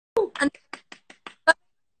And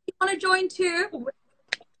you want to join too?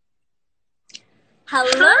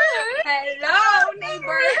 Hello. Hello,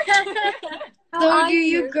 neighbor. So do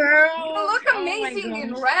you, girl. You look amazing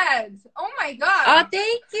in red. Oh my god. Oh,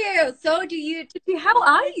 thank you. So do you. How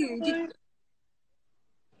are you?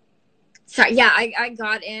 Sorry, yeah, I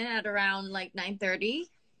got in at around like 9:30.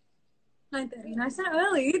 9:30. Nice and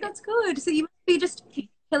early. That's good. So you must be just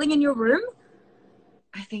chilling in your room?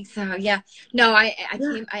 I think so. Yeah. No, I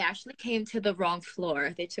actually came to the wrong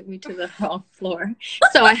floor. They took me to the wrong floor,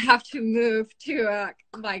 so I have to move to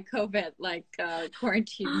my COVID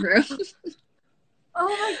quarantine room. Oh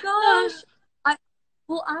my gosh.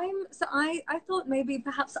 I thought maybe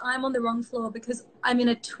perhaps I'm on the wrong floor because I'm in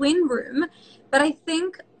a twin room, but I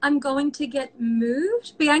think I'm going to get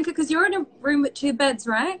moved, Bianca, because you're in a room with 2 beds,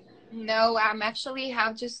 right? No, I'm actually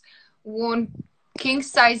have just one king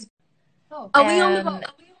size. Oh, are we on the wrong?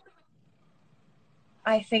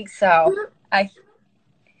 I think so.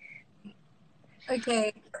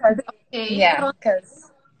 Okay. Yeah,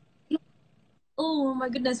 because. Oh my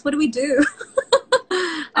goodness, what do we do?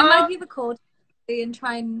 I might give a call and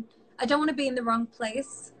try and. I don't want to be in the wrong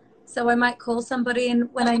place, so I might call somebody, and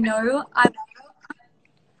when I know,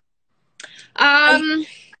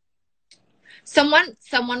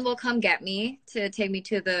 someone will come get me to take me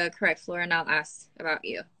to the correct floor, and I'll ask about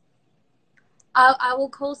you. I will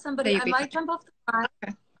call somebody. I might jump off the line.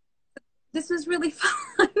 Okay. This was really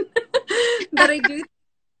fun, but I do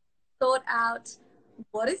sort out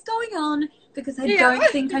what is going on because I don't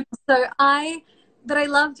think I'm. But I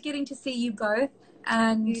loved getting to see you both,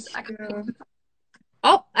 and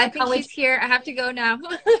I think she's here. I have to go now.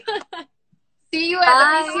 See you at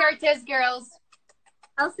the PCR test, girls.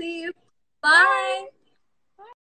 I'll see you. Bye.